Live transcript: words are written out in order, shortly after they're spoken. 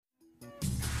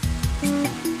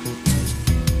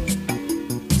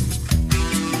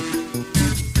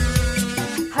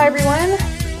Hi, everyone.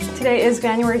 Today is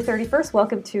January 31st.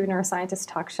 Welcome to Neuroscientist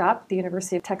Talk Shop, the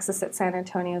University of Texas at San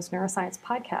Antonio's Neuroscience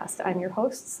podcast. I'm your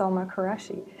host, Selma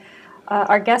Qureshi.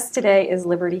 Our guest today is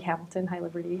Liberty Hamilton. Hi,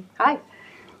 Liberty. Hi.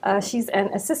 She's an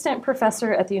assistant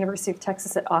professor at the University of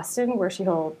Texas at Austin, where she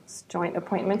holds joint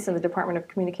appointments in the Department of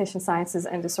Communication Sciences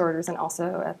and Disorders and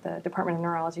also at the Department of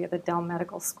Neurology at the Dell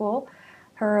Medical School.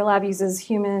 Her lab uses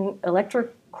human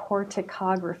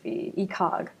electrocorticography,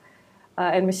 ECOG,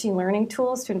 and machine learning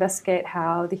tools to investigate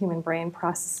how the human brain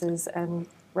processes and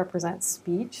represents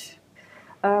speech.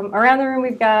 Around the room,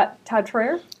 we've got Todd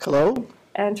Troyer. Hello.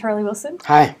 And Charlie Wilson.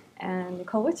 Hi. And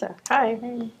Nicole Wicha. Hi.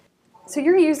 Hey. So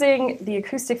you're using the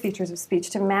acoustic features of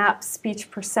speech to map speech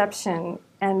perception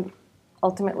and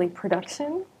ultimately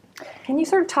production. Can you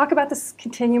sort of talk about this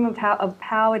continuum of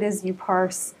how it is you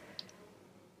parse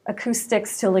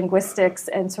acoustics to linguistics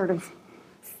and sort of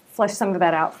flesh some of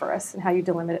that out for us and how you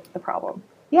delimit the problem?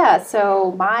 Yeah,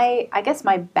 so I guess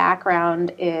my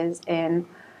background is in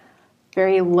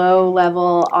very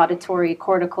low-level auditory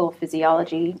cortical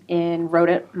physiology in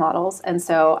rodent models, and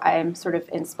so I'm sort of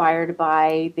inspired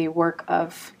by the work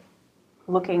of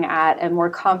looking at a more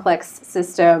complex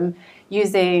system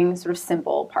using sort of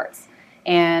simple parts.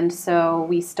 And so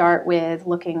we start with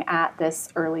looking at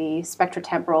this early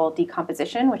spectrotemporal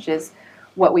decomposition, which is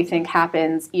what we think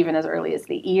happens even as early as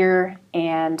the ear.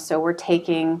 And so we're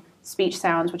taking speech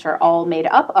sounds, which are all made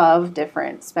up of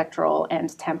different spectral and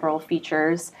temporal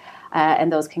features,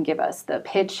 and those can give us the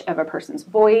pitch of a person's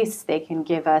voice. They can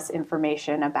give us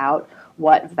information about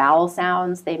what vowel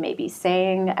sounds they may be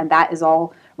saying, and that is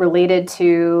all related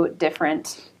to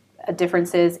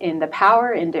differences in the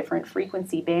power in different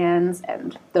frequency bands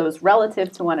and those relative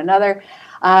to one another.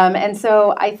 And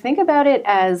so I think about it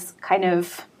as kind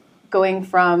of going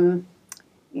from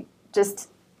just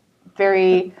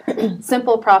very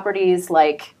simple properties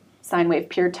like sine wave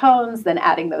pure tones, then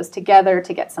adding those together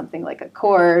to get something like a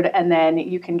chord, and then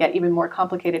you can get even more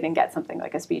complicated and get something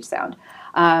like a speech sound.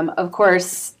 Of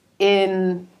course,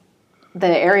 in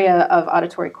the area of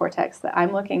auditory cortex that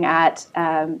I'm looking at,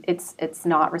 it's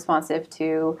not responsive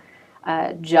to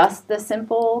just the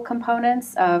simple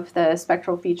components of the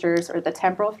spectral features or the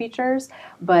temporal features,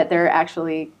 but there are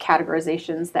actually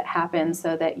categorizations that happen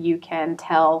so that you can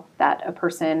tell that a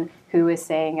person who is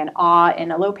saying an ah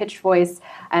in a low-pitched voice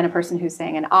and a person who's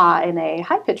saying an ah in a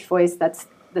high-pitched voice, that's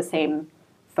the same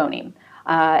phoneme.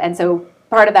 And so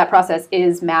part of that process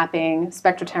is mapping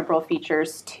spectrotemporal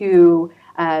features to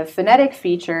phonetic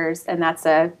features, and that's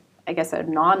I guess a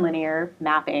nonlinear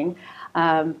mapping.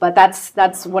 But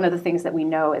that's one of the things that we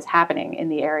know is happening in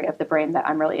the area of the brain that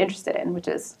I'm really interested in, which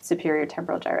is superior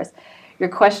temporal gyrus. Your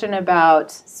question about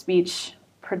speech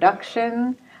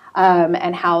production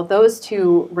and how those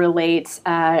two relate,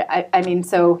 I mean,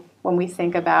 so when we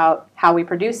think about how we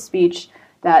produce speech,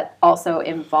 that also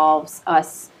involves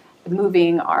us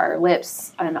moving our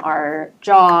lips and our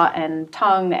jaw and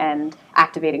tongue and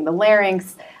activating the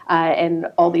larynx and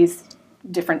all these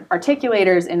different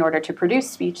articulators in order to produce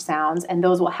speech sounds, and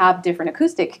those will have different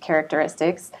acoustic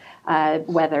characteristics,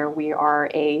 whether we are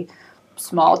a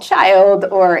small child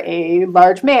or a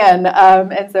large man.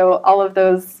 And so all of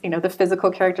those, the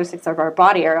physical characteristics of our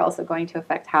body are also going to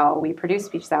affect how we produce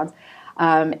speech sounds.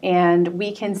 And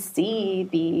we can see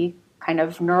the kind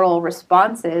of neural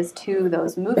responses to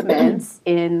those movements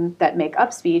that make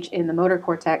up speech in the motor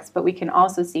cortex, but we can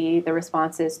also see the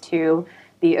responses to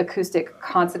the acoustic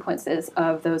consequences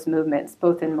of those movements,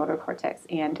 both in motor cortex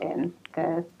and in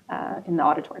the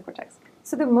auditory cortex.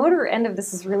 So the motor end of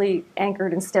this is really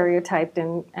anchored and stereotyped,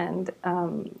 and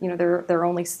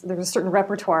there's a certain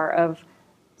repertoire of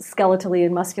skeletally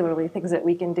and muscularly things that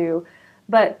we can do,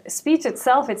 but speech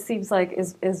itself, it seems like,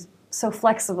 is so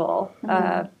flexible.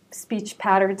 Mm-hmm. Speech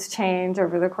patterns change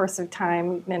over the course of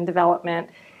time and development.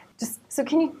 So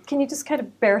can you just kind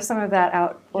of bear some of that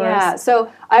out for us? Yeah,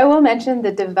 so I will mention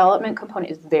the development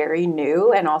component is very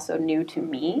new and also new to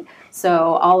me.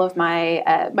 So all of my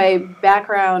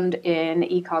background in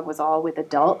ECOG was all with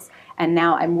adults, and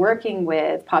now I'm working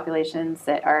with populations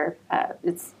that are,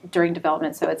 it's during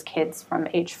development, so it's kids from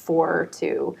age 4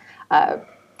 to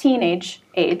teenage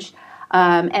age.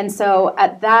 And so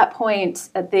at that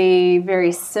point, the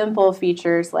very simple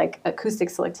features like acoustic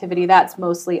selectivity, that's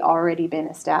mostly already been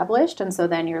established. And so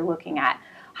then you're looking at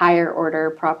higher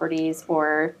order properties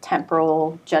or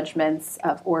temporal judgments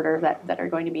of order that are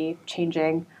going to be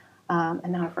changing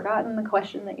And now I've forgotten the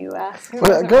question that you asked. It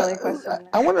wasn't really a question.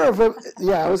 I wonder if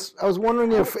I was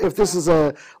wondering if this is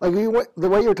a the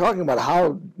way you're talking about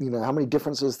how how many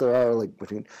differences there are like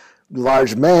between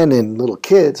large men and little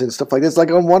kids and stuff like this.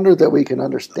 Like I wonder that we can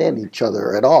understand each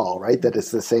other at all, right? That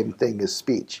it's the same thing as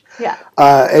speech. Yeah.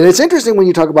 And it's interesting when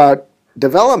you talk about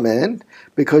development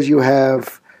because you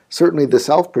have certainly the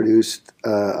self-produced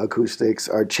acoustics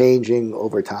are changing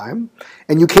over time,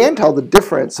 and you can tell the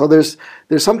difference. So there's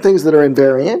some things that are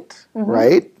invariant,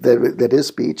 right? That is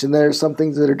speech, and there's some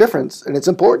things that are different, and it's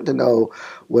important to know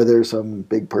whether some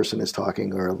big person is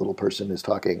talking or a little person is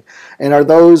talking. And are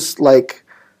those like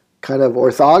kind of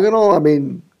orthogonal? I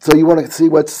mean, so you want to see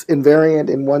what's invariant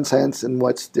in one sense and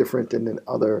what's different in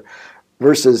another,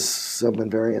 versus some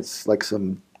invariance like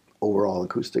some overall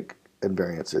acoustic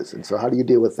invariances. And so how do you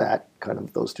deal with that, kind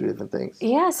of those two different things?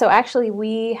 Yeah, so actually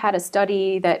we had a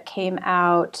study that came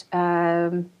out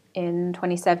in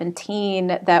 2017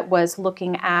 that was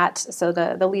looking at, so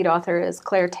the lead author is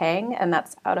Claire Tang, and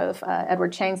that's out of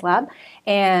Edward Chang's lab.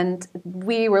 And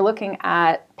we were looking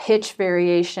at pitch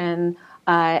variation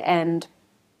and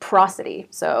prosody,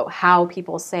 so how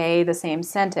people say the same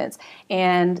sentence.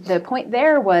 And the point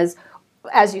there was,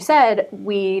 as you said,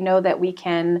 we know that we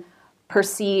can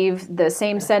perceive the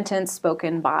same sentence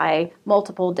spoken by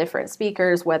multiple different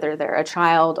speakers, whether they're a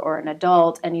child or an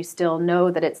adult, and you still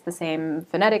know that it's the same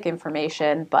phonetic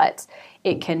information, but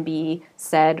it can be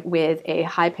said with a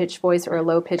high-pitched voice or a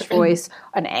low-pitched voice,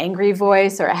 an angry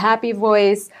voice or a happy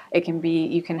voice. It can be,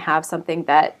 you can have something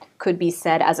that could be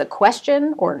said as a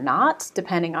question or not,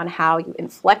 depending on how you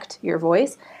inflect your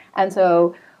voice. And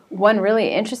so one really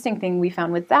interesting thing we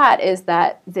found with that is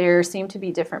that there seem to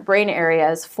be different brain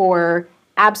areas for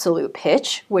absolute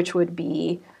pitch, which would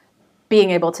be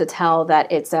being able to tell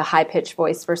that it's a high-pitched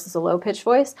voice versus a low-pitched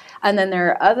voice. And then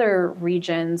there are other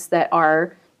regions that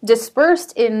are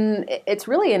dispersed in, it's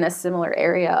really in a similar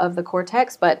area of the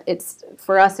cortex, but it's,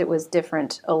 for us, it was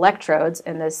different electrodes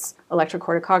in this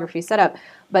electrocorticography setup,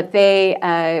 but they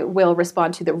will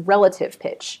respond to the relative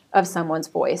pitch of someone's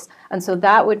voice. And so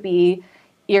that would be,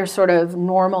 you're sort of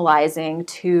normalizing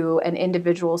to an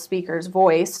individual speaker's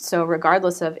voice. So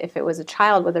regardless of if it was a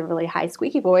child with a really high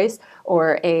squeaky voice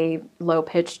or a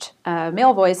low-pitched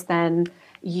male voice, then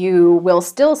you will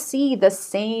still see the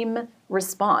same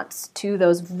response to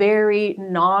those very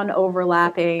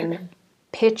non-overlapping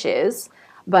pitches.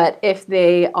 But if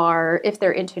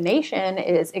their intonation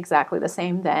is exactly the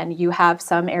same, then you have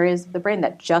some areas of the brain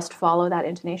that just follow that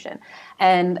intonation.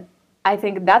 And I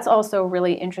think that's also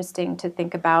really interesting to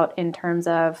think about in terms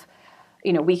of,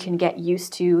 we can get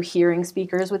used to hearing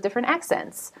speakers with different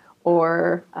accents.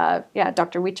 Or,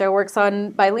 Dr. Wicha works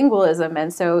on bilingualism,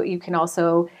 and so you can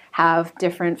also have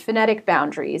different phonetic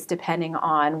boundaries depending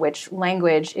on which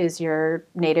language is your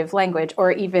native language,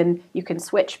 or even you can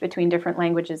switch between different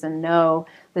languages and know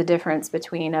the difference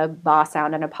between a ba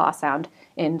sound and a pa sound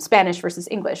in Spanish versus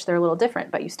English. They're a little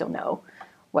different, but you still know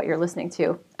what you're listening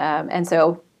to. And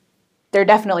so there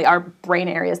definitely are brain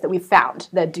areas that we've found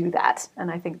that do that,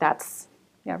 and I think that's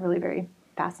really very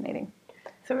fascinating.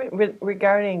 So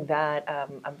regarding that,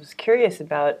 I was curious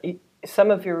about,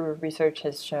 some of your research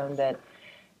has shown that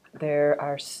there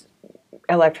are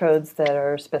electrodes that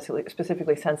are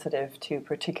specifically sensitive to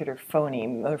particular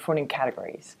phoneme or phoneme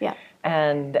categories. Yeah.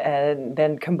 And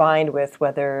then combined with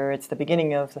whether it's the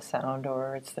beginning of the sound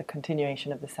or it's the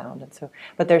continuation of the sound. And so,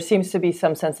 but there seems to be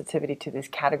some sensitivity to these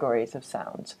categories of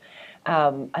sounds.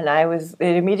 And it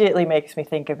immediately makes me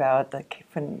think about the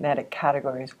phonetic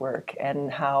categories work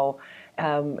and how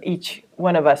each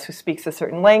one of us who speaks a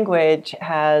certain language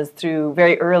has, through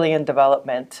very early in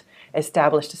development,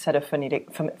 established a set of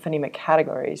phonemic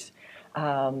categories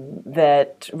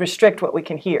that restrict what we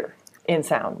can hear in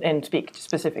sound, in speak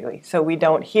specifically. So we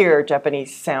don't hear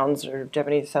Japanese sounds, or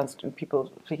Japanese sounds,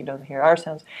 people speaking don't hear our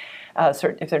sounds,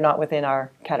 if they're not within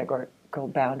our categorical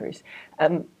boundaries.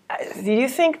 Do you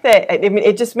think that,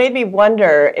 it just made me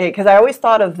wonder, because I always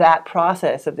thought of that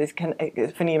process of these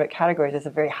phonemic categories as a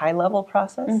very high-level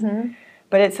process. Mm-hmm.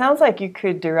 But it sounds like you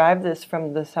could derive this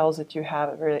from the cells that you have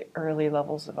at really early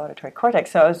levels of auditory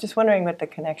cortex. So I was just wondering what the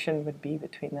connection would be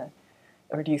between the,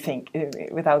 or do you think,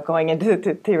 without going into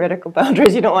the theoretical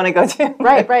boundaries you don't want to go to?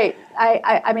 Right.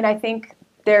 I mean, I think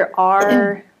there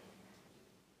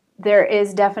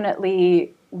is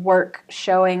definitely work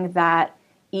showing that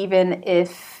even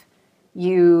if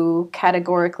you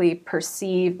categorically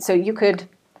perceive, so you could,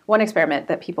 one experiment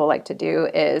that people like to do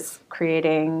is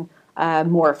creating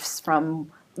morphs from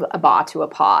a ba to a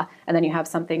pa, and then you have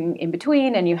something in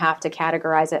between and you have to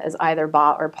categorize it as either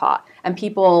ba or pa. And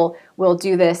people will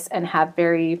do this and have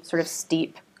very sort of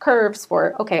steep curves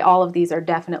for, okay, all of these are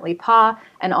definitely pa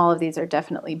and all of these are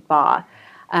definitely ba.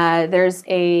 There's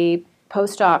a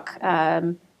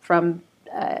postdoc from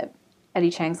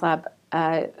Eddie Chang's lab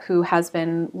who has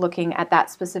been looking at that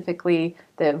specifically,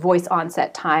 the voice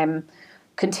onset time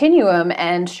continuum,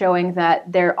 and showing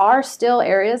that there are still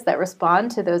areas that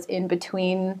respond to those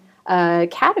in-between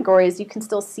categories. You can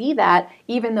still see that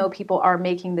even though people are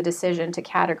making the decision to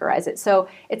categorize it. So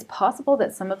it's possible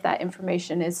that some of that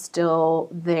information is still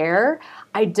there.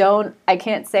 I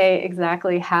can't say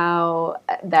exactly how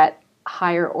that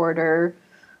higher order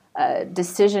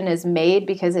decision is made,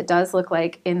 because it does look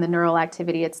like in the neural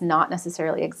activity it's not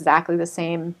necessarily exactly the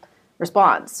same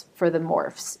response for the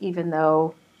morphs, even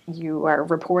though you are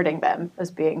reporting them as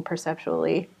being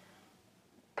perceptually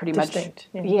pretty Distinct,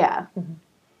 much. yeah. Yeah. Mm-hmm.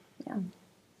 Yeah.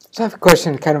 So I have a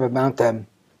question kind of about the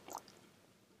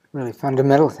really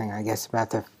fundamental thing, I guess, about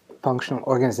the functional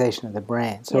organization of the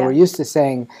brain. So we're used to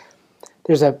saying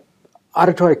there's a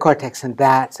auditory cortex, and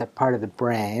that's a part of the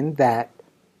brain that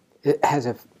it has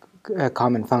a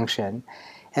common function.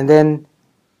 And then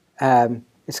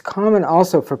it's common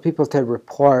also for people to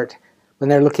report, when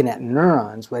they're looking at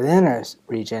neurons within a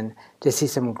region, to see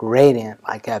some gradient,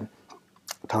 like a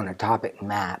tonotopic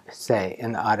map, say,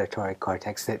 in the auditory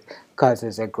cortex that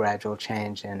causes a gradual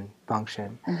change in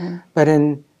function.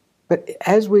 Mm-hmm. But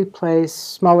as we place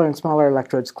smaller and smaller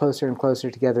electrodes closer and closer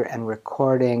together and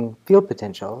recording field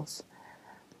potentials,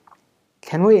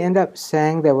 can we end up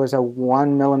saying there was a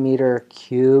 1 millimeter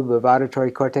cube of auditory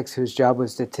cortex whose job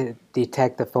was to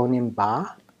detect the phoneme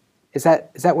ba? Is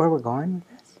that where we're going with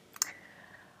this?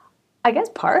 I guess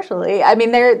partially. I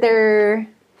mean, I've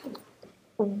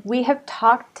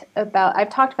talked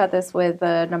about this with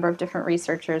a number of different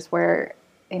researchers where,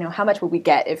 how much would we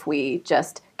get if we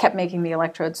just kept making the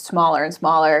electrodes smaller and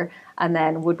smaller, and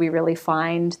then would we really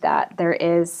find that there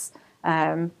is,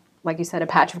 like you said, a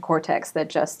patch of cortex that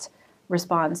just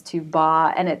responds to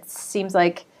ba? And it seems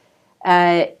like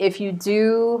if you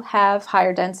do have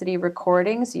higher density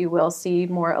recordings, you will see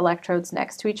more electrodes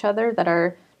next to each other that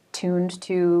are tuned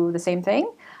to the same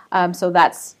thing. So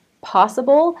that's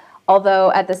possible.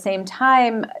 Although at the same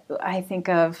time, I think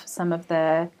of some of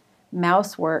the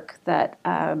mouse work that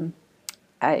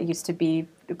used to be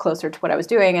closer to what I was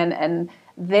doing, and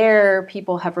there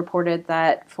people have reported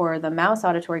that for the mouse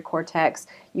auditory cortex,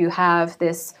 you have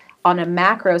this, on a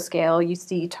macro scale, you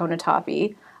see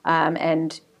tonotopy,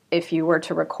 and if you were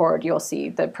to record, you'll see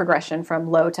the progression from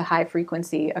low to high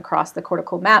frequency across the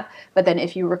cortical map. But then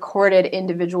if you recorded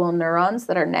individual neurons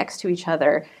that are next to each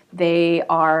other, they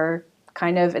are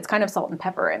it's kind of salt and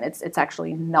pepper, and it's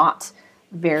actually not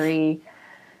very,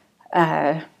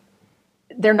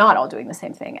 they're not all doing the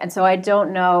same thing. And so I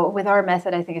don't know, with our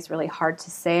method, I think it's really hard to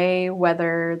say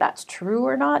whether that's true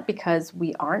or not, because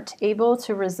we aren't able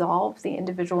to resolve the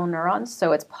individual neurons.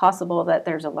 So it's possible that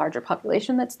there's a larger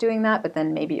population that's doing that, but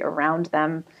then maybe around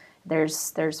them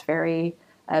there's very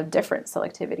different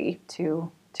selectivity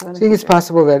to other. So you think it's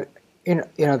possible that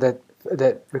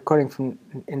that recording from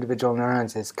individual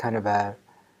neurons is kind of a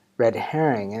red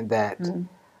herring, and that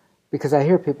because I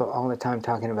hear people all the time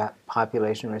talking about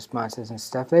population responses and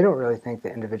stuff, they don't really think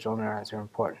that individual neurons are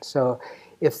important. So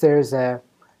if there was a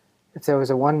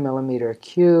 1 millimeter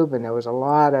cube and there was a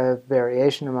lot of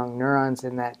variation among neurons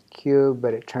in that cube,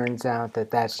 but it turns out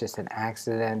that that's just an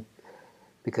accident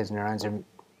because neurons are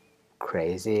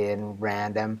crazy and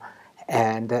random,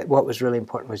 and that what was really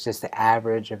important was just the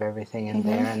average of everything in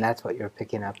there, and that's what you're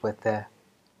picking up with the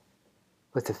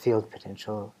field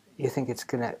potential. You think it's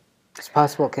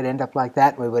possible it could end up like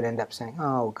that, and we would end up saying,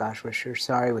 oh gosh, we're sure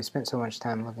sorry, we spent so much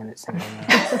time looking at single neurons.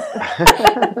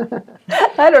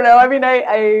 I don't know. I mean,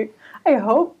 I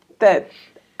hope that,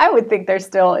 I would think there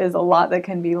still is a lot that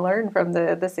can be learned from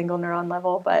the single neuron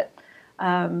level, but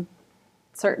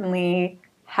certainly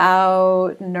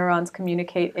how neurons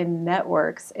communicate in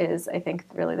networks is, I think,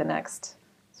 really the next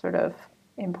sort of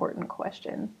important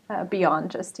question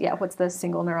beyond just, what's the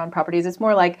single neuron properties? It's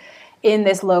more like, in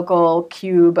this local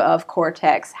cube of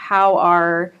cortex, how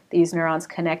are these neurons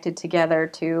connected together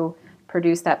to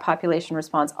produce that population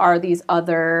response? Are these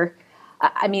other,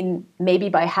 maybe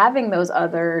by having those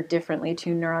other differently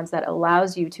tuned neurons, that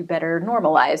allows you to better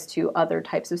normalize to other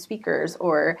types of speakers,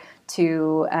 or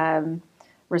to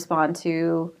respond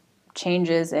to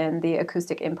changes in the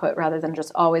acoustic input rather than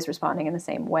just always responding in the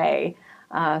same way.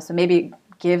 So maybe it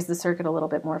gives the circuit a little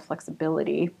bit more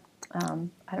flexibility.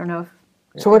 I don't know if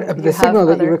so what the signal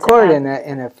that you record in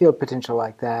a field potential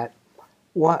like that,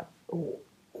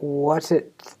 what's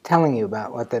it telling you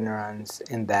about what the neurons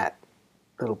in that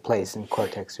little place in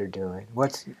cortex are doing?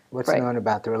 What's known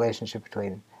about the relationship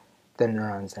between the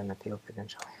neurons and the field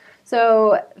potential?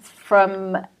 So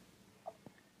from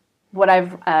what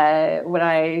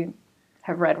I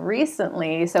have read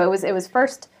recently, so it was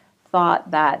first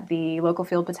thought that the local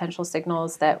field potential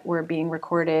signals that were being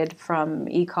recorded from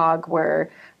ECOG were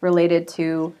related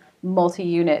to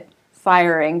multi-unit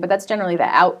firing, but that's generally the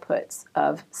outputs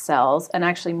of cells. And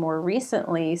actually more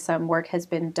recently, some work has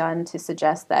been done to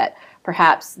suggest that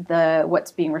perhaps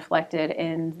what's being reflected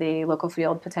in the local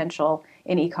field potential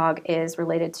in ECOG is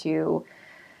related to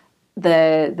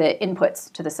the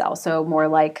inputs to the cell, so more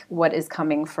like what is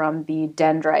coming from the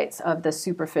dendrites of the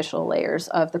superficial layers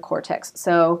of the cortex.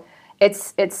 So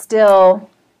it's still,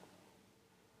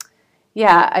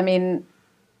 yeah, I mean,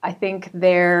 I think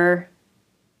I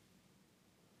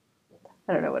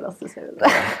don't know what else to say to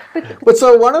that. But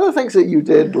so one of the things that you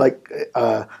did,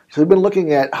 so we've been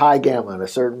looking at high gamma in a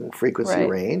certain frequency Right.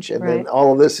 range, and Right. then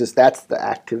all of this that's the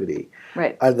activity.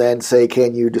 Right. And then say,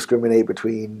 can you discriminate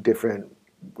between different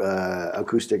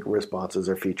acoustic responses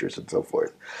or features and so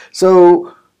forth?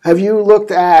 So have you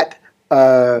looked at,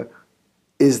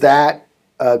 is that,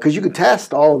 because you could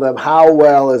test all of them, how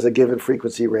well is a given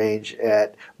frequency range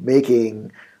at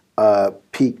making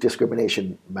peak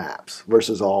discrimination maps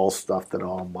versus all stuff that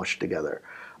all mushed together?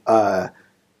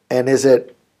 And is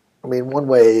it, I mean, one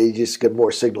way you just get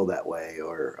more signal that way,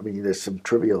 or, I mean, there's some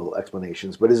trivial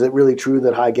explanations, but is it really true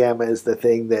that high gamma is the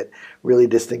thing that really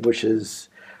distinguishes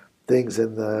things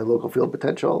in the local field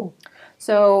potential?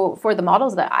 So for the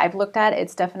models that I've looked at,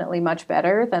 it's definitely much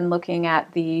better than looking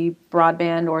at the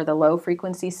broadband or the low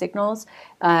frequency signals.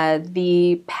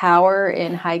 The power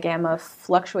in high gamma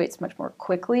fluctuates much more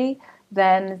quickly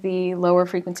than the lower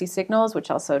frequency signals, which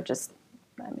also just,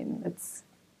 I mean, it's,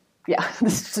 yeah,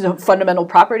 this is a fundamental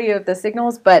property of the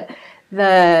signals. But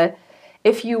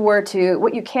if you were to,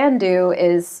 what you can do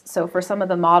is, so for some of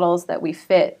the models that we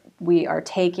fit, we are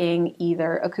taking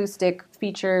either acoustic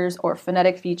features or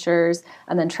phonetic features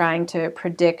and then trying to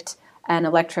predict an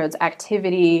electrode's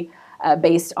activity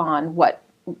based on what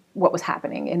was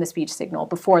happening in the speech signal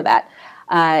before that.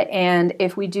 And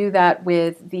if we do that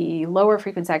with the lower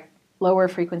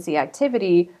frequency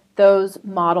activity, those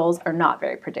models are not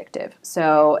very predictive.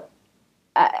 So,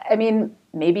 I mean,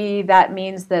 maybe that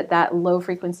means that low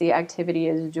frequency activity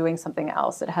is doing something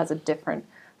else. It has a different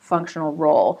functional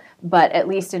role, but at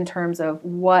least in terms of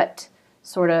what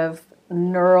sort of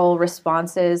neural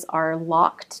responses are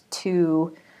locked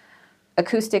to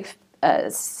acoustic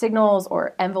signals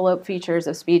or envelope features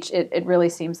of speech, it really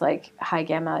seems like high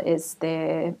gamma is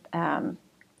the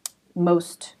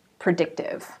most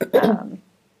predictive,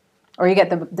 or you get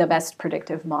the best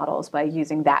predictive models by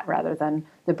using that rather than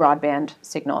the broadband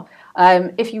signal.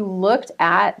 If you looked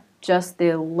at just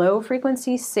the low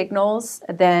frequency signals,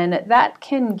 then that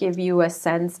can give you a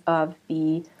sense of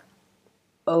the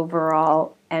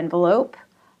overall envelope.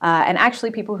 And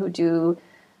actually people who do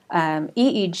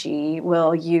EEG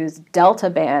will use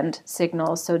delta band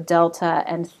signals. So delta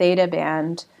and theta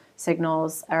band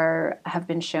signals have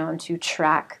been shown to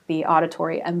track the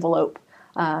auditory envelope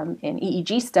in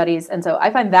EEG studies. And so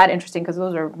I find that interesting because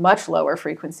those are much lower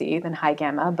frequency than high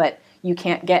gamma, but you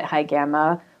can't get high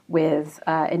gamma with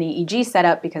an EEG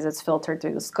setup because it's filtered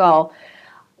through the skull.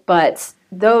 But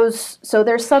so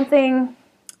there's something,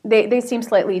 they seem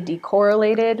slightly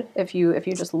decorrelated if you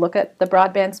just look at the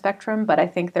broadband spectrum, but I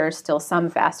think there are still some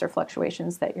faster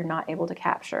fluctuations that you're not able to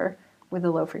capture with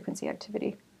the low frequency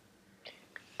activity.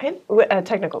 I have a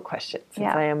technical question, since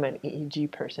Yeah. I am an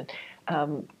EEG person.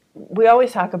 We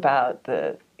always talk about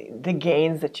the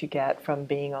gains that you get from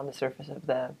being on the surface of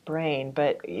the brain,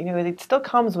 but it still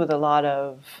comes with a lot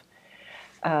of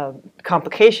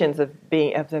complications of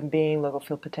them being local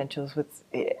field potentials. With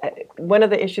one of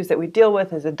the issues that we deal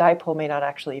with is a dipole may not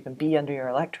actually even be under your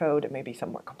electrode; it may be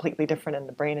somewhere completely different in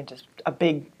the brain and just a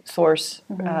big source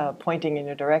pointing in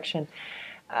your direction.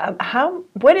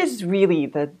 What is really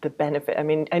the benefit? I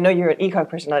mean, I know you're an ECOG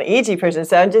person, not an EEG person,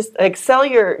 so I'm just like, sell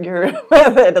your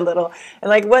method a little, and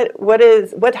like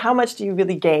how much do you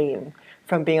really gain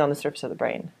from being on the surface of the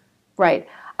brain? Right.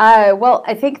 Well,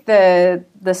 I think the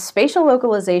spatial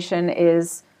localization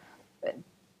is,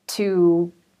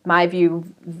 to my view,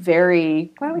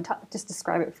 very. Why don't we just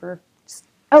describe it for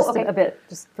Okay. a bit,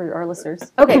 just for our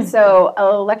listeners. Okay, so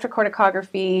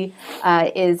electrocorticography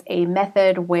is a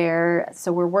method where,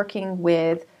 so we're working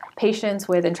with patients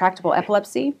with intractable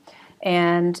epilepsy,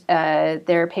 and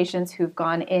they're patients who've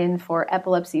gone in for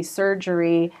epilepsy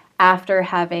surgery after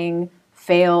having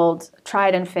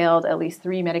tried and failed at least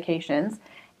 3 medications.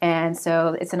 And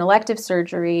so it's an elective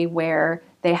surgery where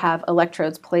they have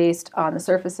electrodes placed on the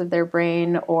surface of their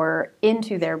brain or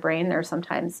into their brain. There are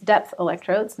sometimes depth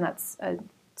electrodes, and that's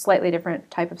slightly different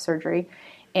type of surgery.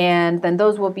 And then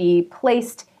those will be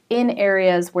placed in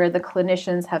areas where the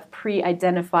clinicians have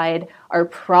pre-identified are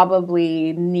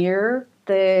probably near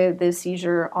the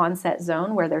seizure onset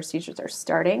zone where their seizures are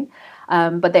starting.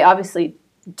 But they obviously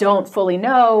don't fully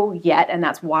know yet, and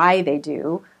that's why they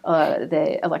do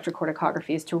the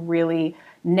electrocorticographies, to really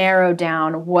narrow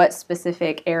down what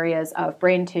specific areas of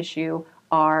brain tissue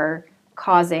are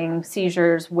causing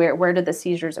seizures, where did the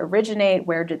seizures originate,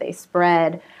 where do they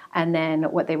spread, and then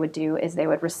what they would do is they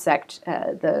would resect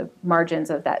the margins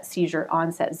of that seizure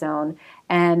onset zone.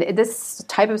 And this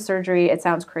type of surgery, it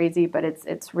sounds crazy, but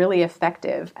it's really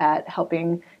effective at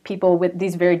helping people with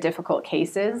these very difficult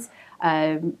cases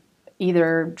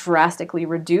either drastically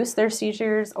reduce their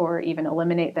seizures or even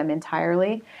eliminate them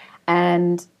entirely.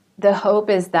 And the hope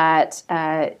is that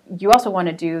you also want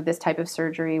to do this type of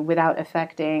surgery without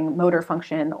affecting motor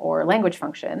function or language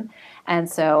function. And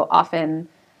so often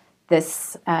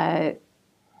this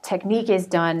technique is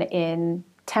done in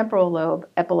temporal lobe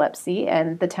epilepsy,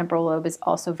 and the temporal lobe is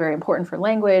also very important for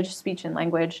language, speech and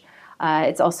language.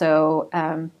 It's also,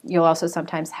 you'll also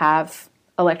sometimes have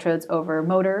electrodes over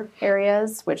motor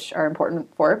areas, which are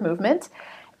important for movement.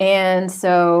 And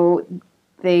so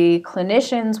the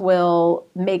clinicians will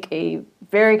make a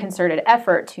very concerted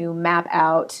effort to map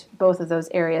out both of those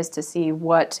areas to see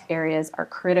what areas are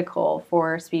critical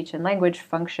for speech and language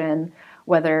function,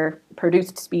 whether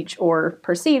produced speech or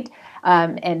perceived,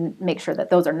 and make sure that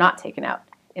those are not taken out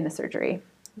in the surgery.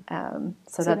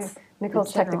 So that's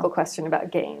Nicole's technical question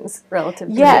about gains relative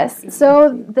to yes. So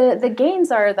the gains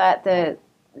are that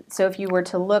so if you were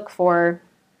to look for,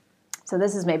 so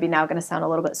this is maybe now going to sound a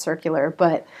little bit circular,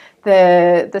 but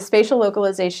the spatial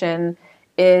localization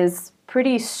is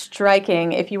pretty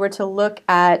striking. If you were to look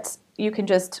at, you can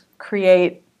just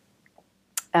create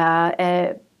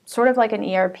a sort of like an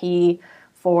ERP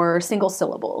for single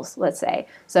syllables, let's say.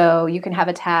 So you can have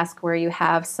a task where you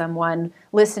have someone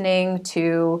listening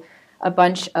to a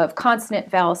bunch of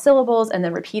consonant vowel syllables and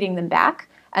then repeating them back.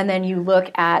 And then you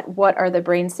look at what are the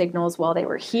brain signals while they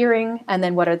were hearing, and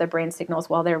then what are the brain signals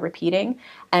while they're repeating.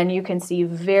 And you can see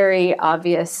very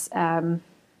obvious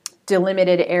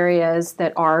delimited areas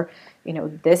that are,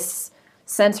 this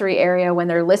sensory area when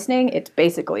they're listening, it's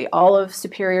basically all of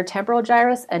superior temporal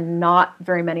gyrus and not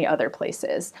very many other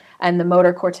places. And the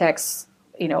motor cortex,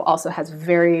 also has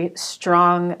very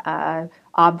strong,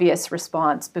 obvious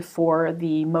response before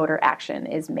the motor action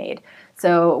is made.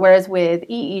 So whereas with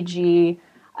EEG,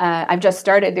 I've just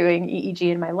started doing EEG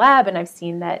in my lab, and I've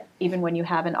seen that even when you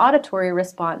have an auditory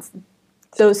response,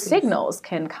 those signals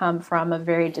can come from a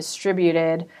very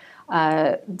distributed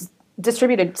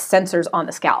sensors on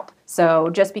the scalp. So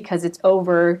just because it's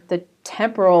over the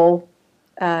temporal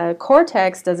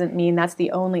cortex doesn't mean that's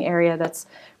the only area that's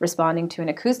responding to an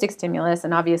acoustic stimulus.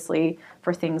 And obviously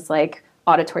for things like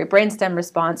auditory brainstem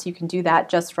response, you can do that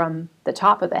just from the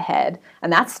top of the head,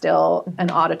 and that's still an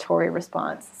auditory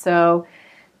response. So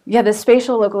yeah, the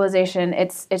spatial localization,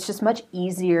 it's just much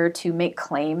easier to make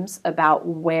claims about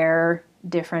where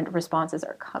different responses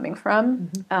are coming from.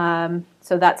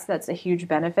 So that's a huge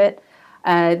benefit.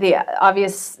 The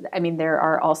obvious, there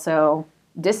are also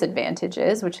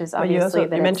disadvantages, which is obviously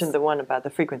that you mentioned the one about the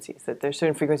frequencies, that there's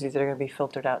certain frequencies that are going to be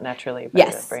filtered out naturally by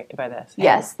yes. the brain, by this.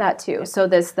 Yes, that too. Yeah. So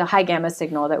the high gamma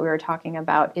signal that we were talking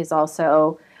about is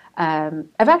also, I've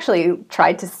actually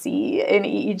tried to see in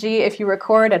EEG, if you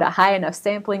record at a high enough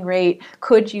sampling rate,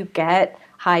 could you get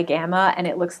high gamma? And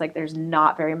it looks like there's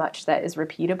not very much that is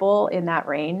repeatable in that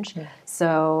range. Yeah.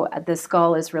 So the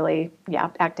skull is really,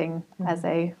 acting as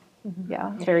a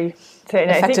very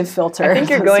effective filter. I think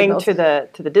you're going to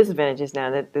the disadvantages now.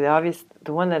 That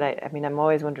the one that I'm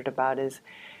always wondered about is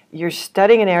you're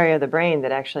studying an area of the brain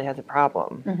that actually has a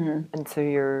problem, and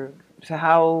so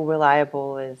how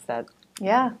reliable is that?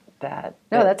 Yeah.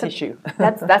 That's issue.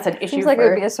 That's an issue. Seems like it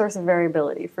would be a source of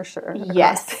variability for sure.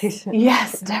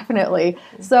 Yes, definitely.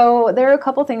 So there are a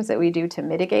couple things that we do to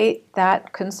mitigate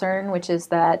that concern, which is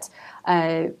that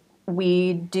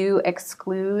we do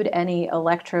exclude any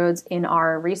electrodes in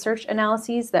our research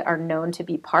analyses that are known to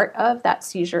be part of that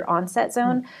seizure onset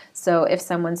zone. So if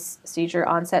someone's seizure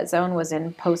onset zone was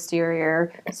in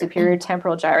posterior superior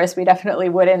temporal gyrus, we definitely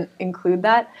wouldn't include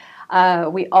that.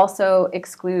 We also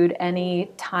exclude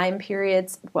any time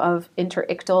periods of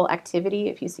interictal activity.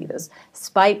 If you see those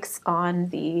spikes on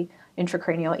the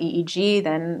intracranial EEG,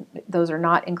 then those are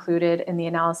not included in the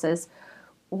analysis.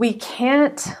 We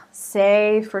can't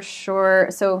say for sure.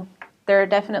 So there are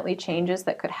definitely changes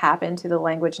that could happen to the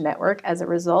language network as a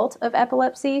result of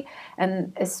epilepsy.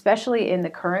 And especially in the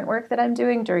current work that I'm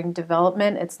doing during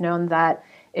development, it's known that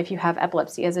if you have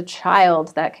epilepsy as a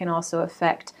child, that can also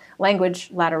affect language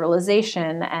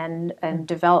lateralization and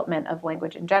development of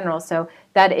language in general. So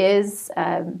that is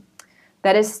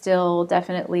still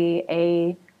definitely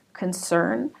a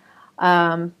concern.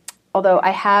 Although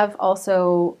I have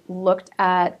also looked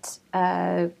at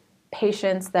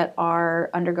patients that are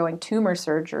undergoing tumor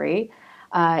surgery,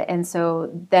 and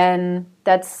so then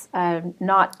that's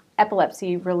not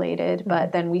epilepsy related,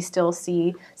 but then we still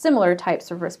see similar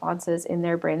types of responses in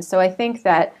their brains. So I think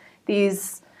that the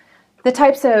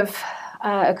types of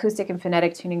acoustic and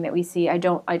phonetic tuning that we see, I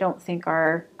don't think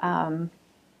are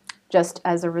just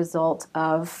as a result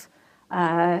of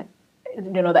the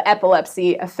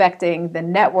epilepsy affecting the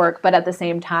network, but at the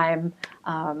same time,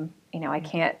 I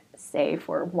can't say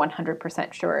for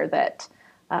 100% sure that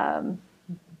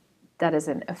that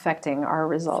isn't affecting our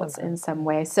results in some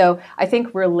way. So I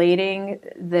think relating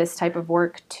this type of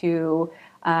work to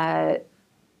other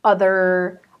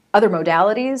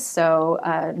modalities, so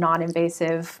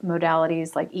non-invasive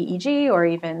modalities like EEG or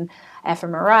even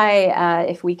fMRI,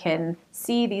 if we can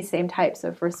see these same types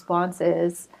of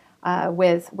responses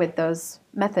with those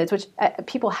methods, which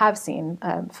people have seen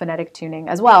phonetic tuning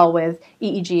as well with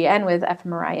EEG and with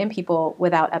fMRI in people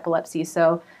without epilepsy.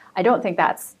 So I don't think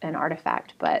that's an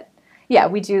artifact, but yeah,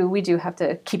 we do have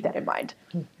to keep that in mind.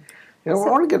 I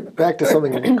want to get back to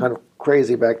something kind of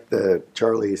crazy, back to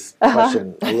Charlie's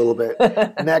question a little bit.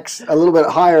 Next, a little bit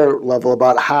higher level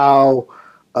about how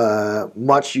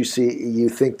much you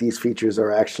think these features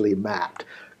are actually mapped.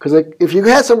 Because if you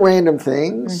had some random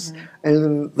things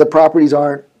and the properties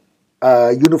aren't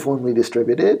uniformly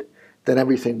distributed, then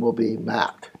everything will be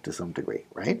mapped to some degree,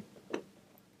 right?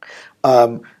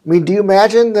 Do you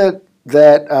imagine that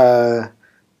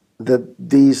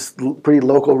these pretty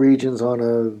local regions on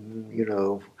a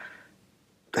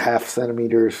half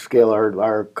centimeter scale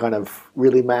are kind of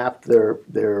really mapped?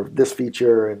 They're this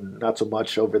feature and not so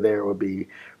much over there would be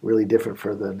really different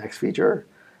for the next feature?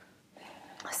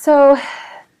 So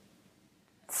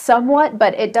somewhat,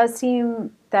 but it does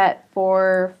seem that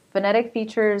for phonetic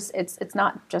features, it's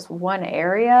not just one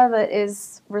area that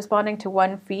is responding to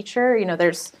one feature.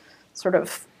 There's sort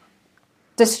of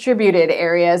distributed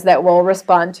areas that will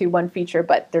respond to one feature,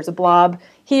 but there's a blob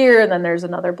here and then there's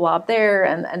another blob there,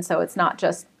 and so it's not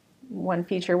just one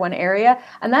feature, one area.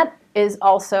 And that is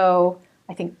also,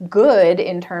 I think, good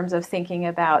in terms of thinking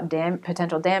about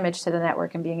potential damage to the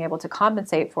network and being able to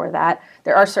compensate for that.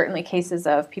 There are certainly cases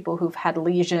of people who've had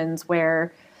lesions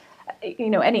where,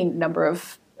 any number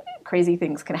of crazy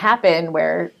things can happen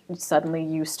where suddenly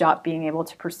you stop being able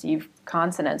to perceive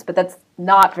consonants, but that's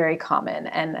not very common.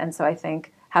 And so I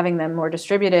think having them more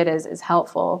distributed is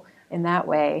helpful in that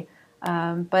way.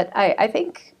 But I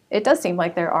think it does seem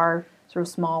like there are sort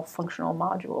of small functional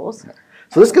modules.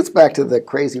 So this gets back to the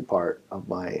crazy part of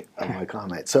my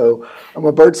comment. So I'm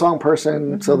a birdsong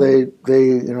person, so they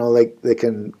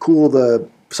can cool the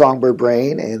songbird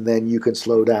brain, and then you can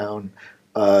slow down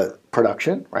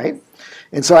production, right?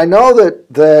 And so I know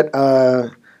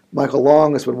that Michael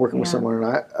Long has been working with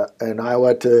someone in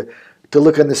Iowa to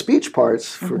look in the speech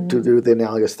parts to do the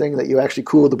analogous thing, that you actually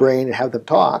cool the brain and have them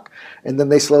talk, and then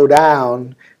they slow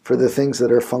down for the things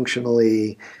that are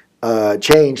functionally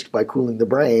changed by cooling the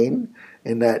brain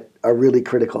and that are really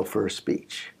critical for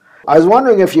speech. I was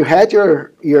wondering if you had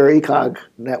your ECOG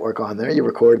network on there, you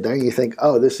record there, and you think,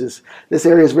 oh, this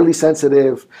area is really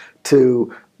sensitive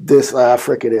to this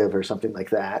fricative or something like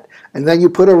that, and then you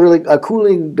put a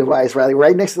cooling device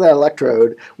right next to that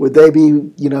electrode. Would they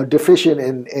be deficient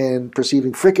in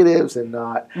perceiving fricatives and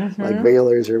not like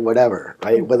veilers or whatever,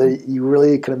 right? Whether you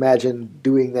really can imagine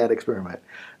doing that experiment.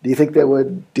 Do you think it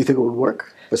would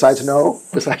work? Besides no,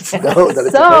 that it's a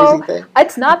crazy thing.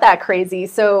 It's not that crazy.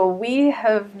 So we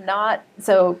have not.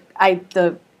 So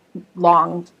the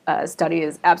Long study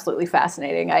is absolutely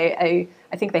fascinating. I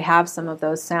think they have some of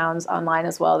those sounds online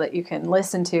as well that you can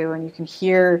listen to, and you can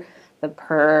hear the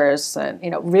purrs and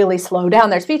really slow down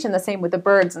their speech, and the same with the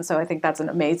birds. And so I think that's an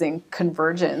amazing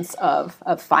convergence of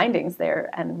findings there,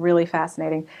 and really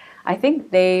fascinating. I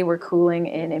think they were cooling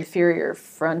in inferior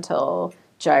frontal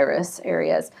gyrus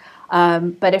areas.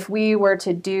 But if we were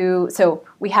to so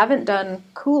we haven't done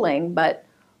cooling, but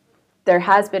there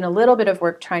has been a little bit of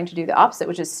work trying to do the opposite,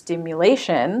 which is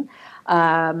stimulation.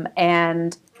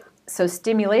 And so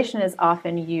stimulation is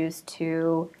often used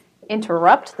to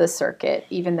interrupt the circuit,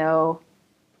 even though,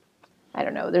 I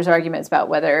don't know, there's arguments about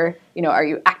whether, are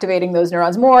you activating those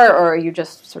neurons more, or are you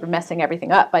just sort of messing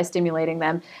everything up by stimulating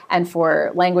them? And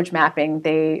for language mapping,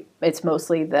 it's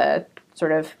mostly the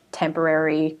sort of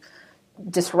temporary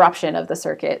disruption of the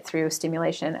circuit through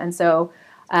stimulation. And so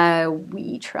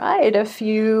We tried a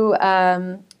few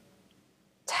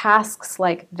tasks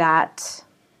like that.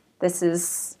 This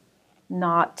is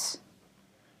not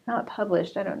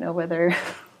published. I don't know whether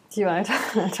Do you want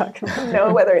to talk about it?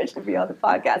 know whether it should be on the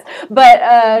podcast,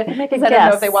 but Make a 'cause I don't know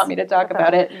if guess they want me to talk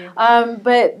about it. you-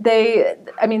 But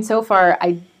so far,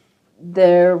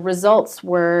 the results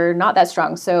were not that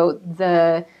strong. So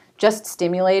just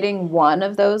stimulating one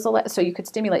of those, so you could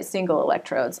stimulate single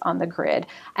electrodes on the grid,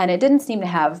 and it didn't seem to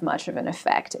have much of an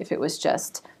effect if it was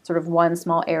just sort of one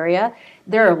small area.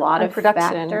 There are a lot On of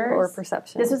production factors. or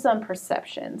perception? This is on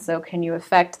perception. So can you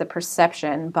affect the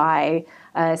perception by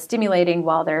stimulating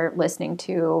while they're listening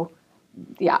to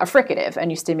a fricative,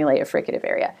 and you stimulate a fricative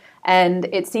area? And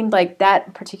it seemed like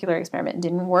that particular experiment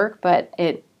didn't work, but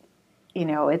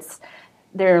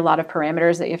there are a lot of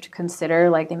parameters that you have to consider,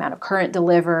 like the amount of current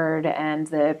delivered and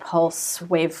the pulse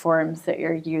waveforms that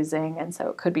you're using, and so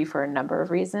it could be for a number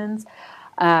of reasons.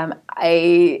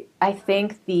 I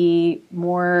think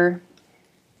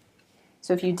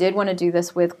so if you did want to do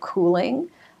this with cooling,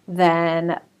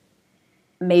 then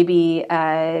maybe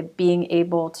being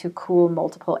able to cool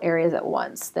multiple areas at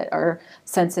once that are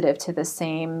sensitive to the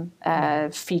same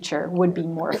feature would be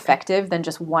more effective than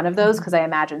just one of those, because I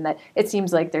imagine that it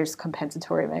seems like there's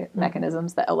compensatory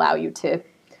mechanisms that allow you to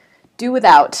do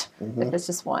without if it's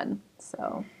just one.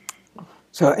 So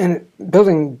in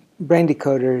building brain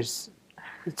decoders,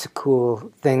 it's a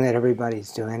cool thing that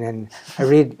everybody's doing, and I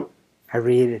read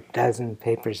a dozen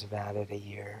papers about it a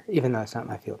year, even though it's not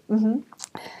my field.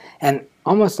 And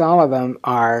almost all of them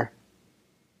are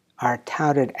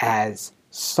touted as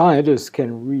scientists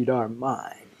can read our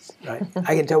minds. Right?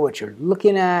 I can tell what you're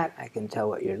looking at. I can tell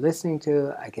what you're listening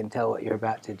to. I can tell what you're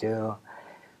about to do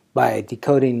by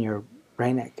decoding your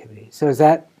brain activity. So is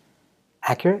that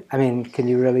accurate? I mean, can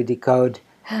you really decode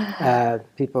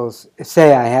people's?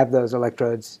 Say I have those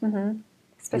electrodes.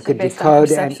 Especially could based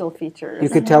decode on and perceptual features. You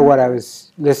could tell what I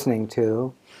was listening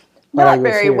to. what I Not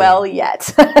was very hearing. well yet.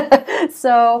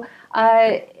 So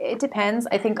it depends.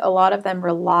 I think a lot of them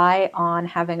rely on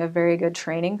having a very good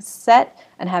training set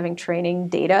and having training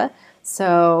data.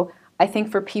 So I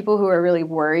think for people who are really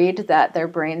worried that their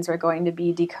brains are going to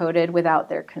be decoded without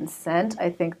their consent, I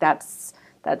think that's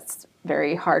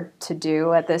very hard to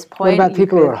do at this point. What about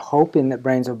people who are hoping that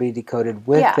brains will be decoded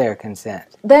with Yeah. their consent?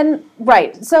 Then,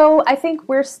 right. So I think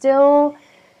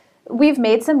we've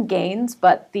made some gains,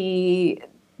 but the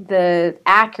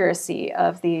accuracy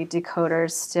of the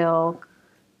decoders still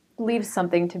leaves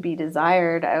something to be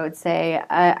desired, I would say.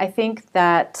 I think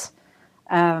that,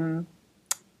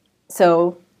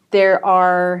 so there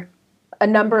are a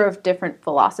number of different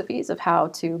philosophies of how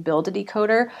to build a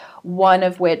decoder, one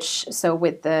of which, so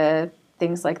with the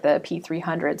things like the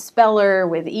P300 speller,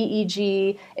 with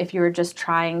EEG, if you're just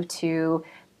trying to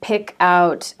pick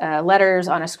out letters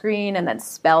on a screen and then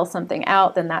spell something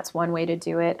out, then that's one way to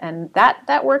do it. And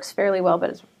that works fairly well, but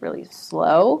it's really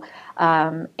slow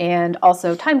and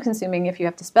also time consuming if you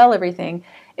have to spell everything.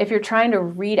 If you're trying to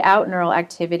read out neural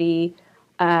activity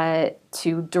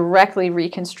to directly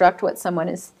reconstruct what someone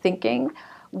is thinking,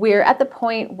 we're at the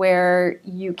point where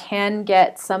you can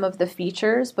get some of the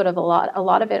features, but a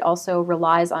lot of it also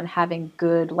relies on having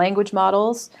good language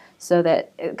models, so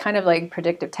that it kind of like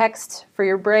predictive text for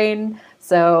your brain.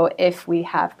 So if we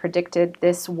have predicted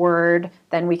this word,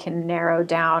 then we can narrow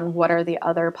down what are the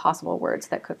other possible words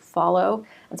that could follow.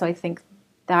 And so I think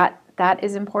that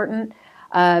is important.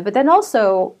 But then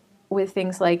also with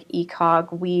things like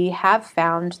ECOG, we have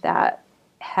found that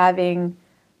having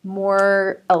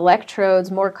more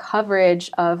electrodes, more coverage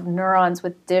of neurons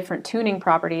with different tuning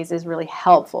properties is really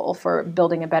helpful for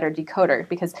building a better decoder,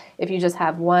 because if you just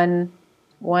have one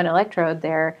electrode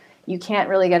there, you can't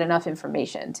really get enough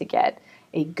information to get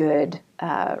a good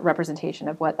representation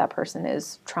of what that person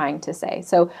is trying to say.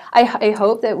 So I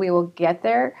hope that we will get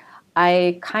there.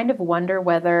 I kind of wonder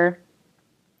whether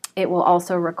it will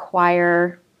also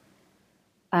require,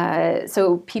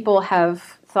 so people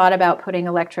have thought about putting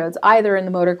electrodes either in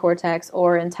the motor cortex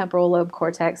or in temporal lobe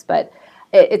cortex, but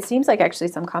it seems like actually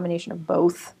some combination of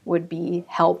both would be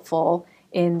helpful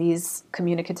in these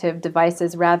communicative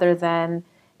devices, rather than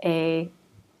you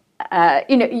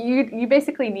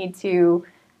basically need to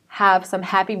have some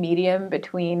happy medium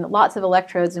between lots of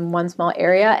electrodes in one small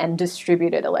area and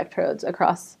distributed electrodes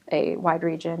across a wide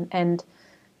region. And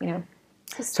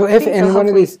So if in one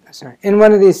of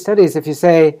these studies, if you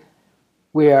say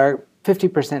we are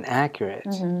 50% accurate,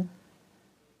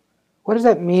 what does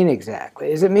that mean exactly?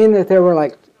 Does it mean that there were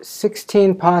like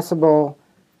 16 possible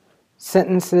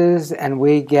sentences and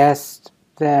we guessed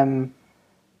them,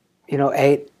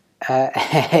 8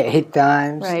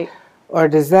 times? Right. Or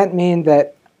does that mean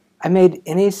that I made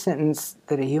any sentence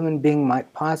that a human being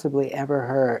might possibly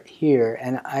ever hear,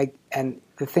 and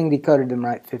the thing decoded them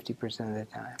right 50% of the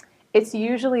time. It's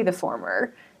usually the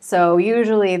former. So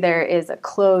usually there is a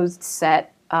closed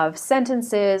set of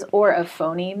sentences or of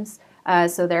phonemes.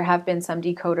 So there have been some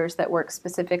decoders that work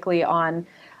specifically on.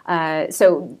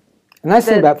 The nice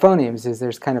thing about phonemes is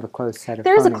there's kind of a closed set of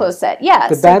there's phonemes. a closed set, yeah.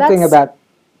 The bad thing about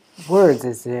words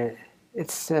is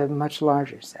it's a much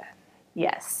larger set.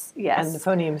 Yes. And the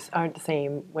phonemes aren't the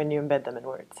same when you embed them in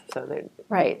words, so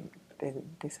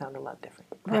they sound a lot different.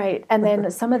 Right, and then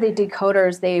some of the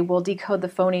decoders, they will decode the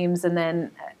phonemes, and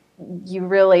then you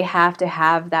really have to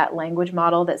have that language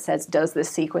model that says, does this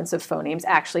sequence of phonemes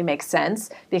actually make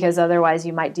sense? Because otherwise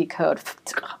you might decode,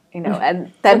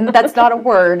 and then that's not a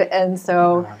word, and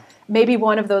so maybe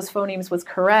one of those phonemes was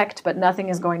correct, but nothing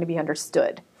is going to be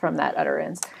understood from that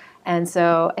utterance. And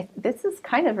so this is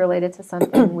kind of related to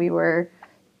something we were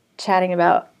chatting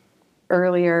about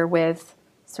earlier with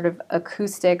sort of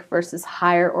acoustic versus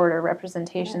higher order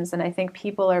representations. And I think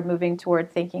people are moving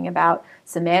toward thinking about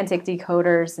semantic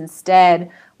decoders instead,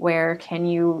 where can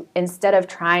you, instead of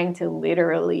trying to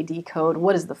literally decode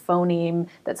what is the phoneme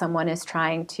that someone is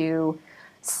trying to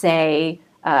say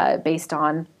based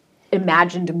on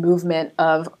imagined movement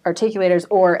of articulators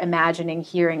or imagining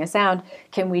hearing a sound,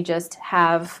 can we just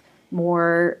have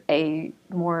a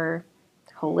more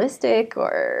holistic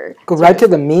or go right to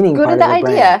the meaning part of the brain.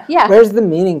 idea. Yeah. Where's the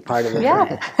meaning part of the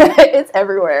brain? It's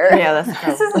everywhere. Yeah,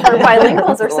 that's Our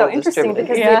bilinguals are so interesting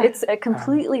because Yeah. it's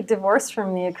completely divorced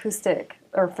from the acoustic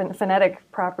or phonetic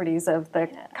properties of the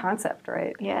concept,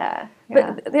 right? Yeah.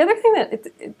 But the other thing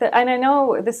that and I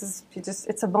know this is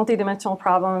it's a multidimensional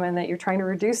problem and that you're trying to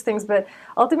reduce things, but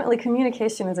ultimately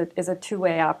communication is a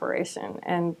two-way operation,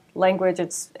 and language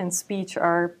and speech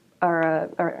are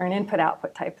an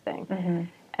input-output type thing. Mm-hmm.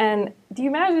 And do you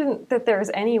imagine that there's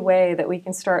any way that we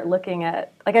can start looking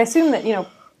at, like, I assume that,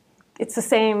 it's the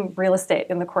same real estate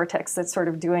in the cortex that's sort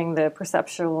of doing the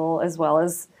perceptual as well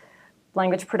as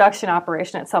language production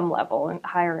operation at some level and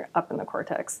higher up in the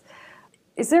cortex.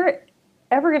 Is there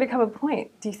ever going to come a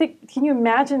point, can you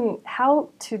imagine how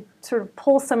to sort of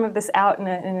pull some of this out in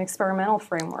an experimental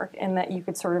framework, and that you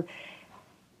could sort of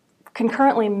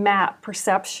concurrently map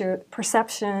perception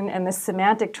and the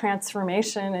semantic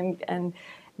transformation and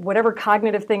whatever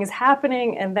cognitive thing is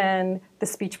happening, and then the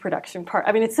speech production part?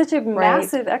 I mean, it's such a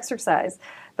massive exercise.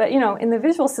 But, in the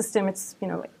visual system, it's,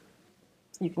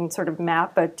 you can sort of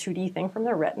map a 2D thing from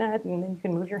the retina, and then you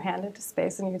can move your hand into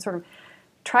space, and you can sort of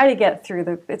try to get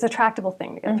through it's a tractable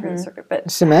thing to get through the circuit.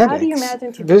 But semantics. How do you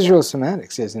imagine visual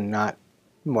semantics is not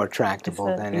more tractable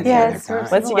than any other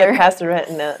kind. Once you get past the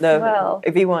retina, the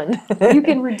V1. you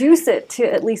can reduce it to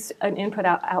at least an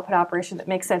input-output operation that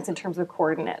makes sense in terms of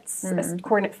coordinates,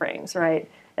 coordinate frames, right?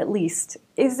 At least.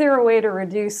 Is there a way to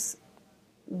reduce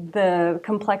the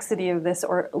complexity of this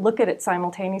or look at it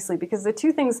simultaneously? Because the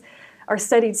two things are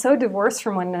studied so divorced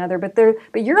from one another,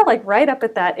 but you're like right up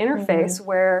at that interface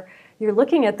where you're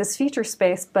looking at this feature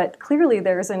space, but clearly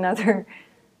there's another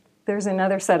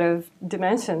set of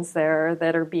dimensions there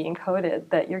that are being coded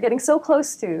that you're getting so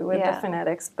close to with the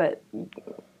phonetics, but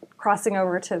crossing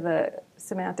over to the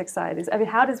semantic side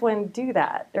how does one do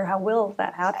that, or how will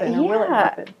that happen, or will it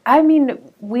happen? I mean,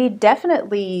 we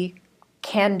definitely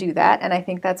can do that, and I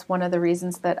think that's one of the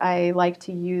reasons that I like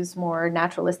to use more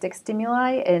naturalistic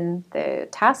stimuli in the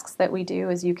tasks that we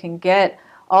do, is you can get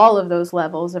all of those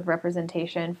levels of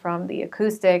representation, from the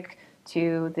acoustic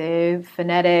to the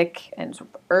phonetic and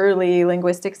early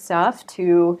linguistic stuff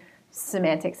to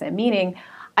semantics and meaning.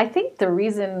 I think the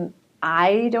reason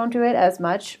I don't do it as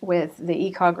much with the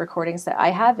ECOG recordings that I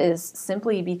have is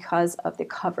simply because of the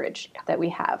coverage that we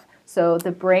have. So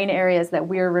the brain areas that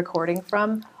we're recording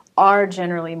from are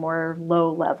generally more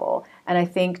low level. And I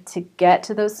think to get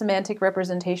to those semantic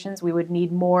representations, we would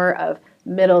need more of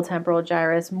middle temporal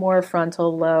gyrus, more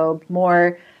frontal lobe,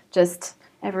 more just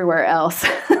everywhere else.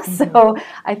 So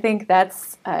I think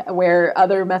that's where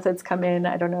other methods come in.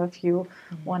 I don't know if you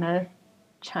want to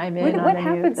chime in on what any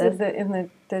happens of this. in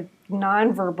the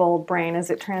nonverbal brain as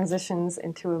it transitions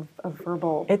into a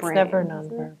verbal brain? It's never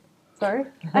nonverbal. Sorry?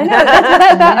 I know, that's what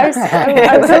I thought.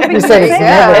 I was hoping You to said say it's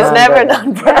that. never It's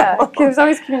never nonverbal. Yeah, there's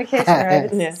always communication,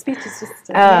 right? Speech is just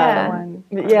another one.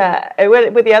 Yeah,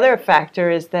 with the other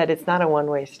factor is that it's not a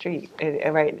one-way street,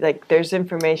 right? Like, there's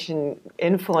information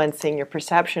influencing your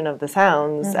perception of the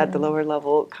sounds at the lower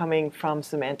level coming from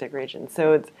semantic regions.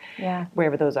 So it's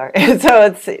wherever those are.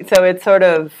 So it's sort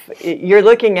of, you're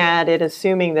looking at it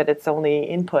assuming that it's only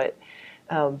input.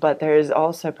 But there's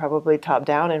also probably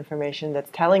top-down information that's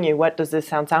telling you what does this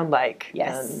sound like.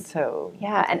 Yes. And so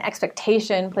Yeah, and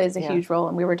expectation plays a Yeah. huge role,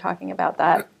 and we were talking about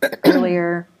that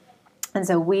earlier. And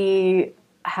so we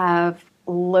have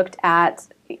looked at,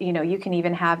 you can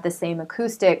even have the same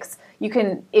acoustics. You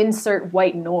can insert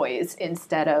white noise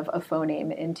instead of a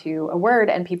phoneme into a word,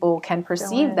 and people can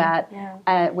perceive in, that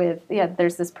yeah.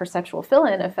 there's this perceptual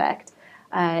fill-in effect.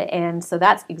 And so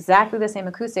that's exactly the same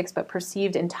acoustics, but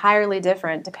perceived entirely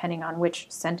different depending on which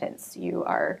sentence you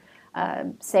are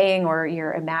saying or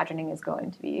you're imagining is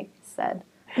going to be said.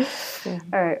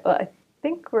 All right. Well, I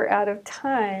think we're out of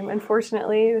time,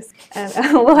 unfortunately, and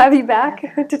we'll have you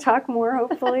back to talk more.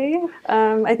 Hopefully,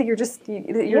 I think you're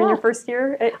in your first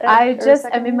year.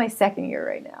 I'm in my second year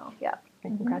right now. Yeah.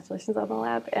 And congratulations on the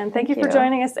lab, and thank you Thank for you.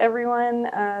 joining us, everyone.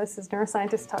 This is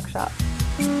Neuroscientist Talk Shop.